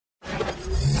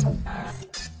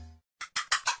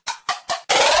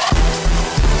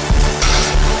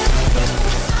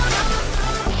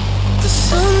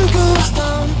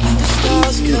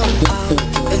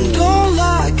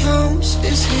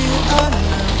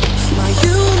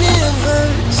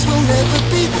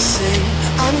say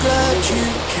I'm glad you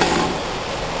came.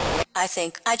 I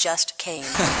think I just came.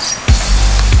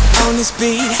 On this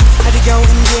beat, had to go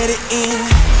and get it in.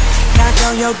 Knock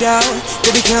on your door,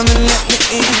 baby come and let me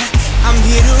in. I'm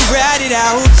here to ride it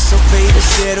out, so baby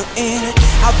settle in.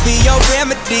 I'll be your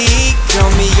remedy, call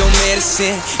me your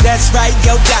medicine. That's right,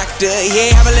 your doctor,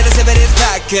 yeah, have a little sip of this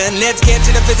vodka. Let's get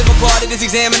to the physical part of this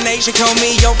examination, call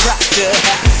me your proctor.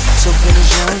 So finish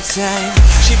on time,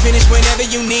 she finish whenever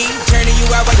you need. Turning you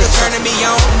out while you're turning me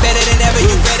on. Better than ever,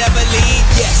 you better believe,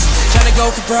 yes. Tryna go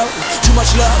for broke, too much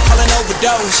love, calling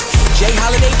overdose. Jay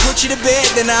Holiday put you to bed,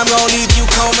 then I'm gonna leave you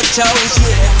comatose,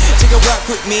 yeah. Take a walk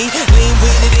with me, lean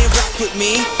with it and rock with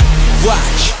me.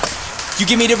 Watch, you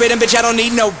give me the rhythm, bitch, I don't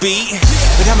need no beat.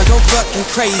 But I'ma go fucking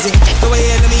crazy. Go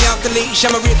ahead, let me off the leash,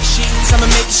 I'ma rip the sheets, I'ma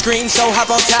make you scream, so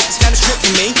hop on top, it's kinda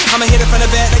stripping me. I'ma hit it from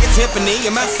the back like a Tiffany,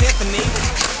 in my symphony.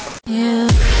 Yeah.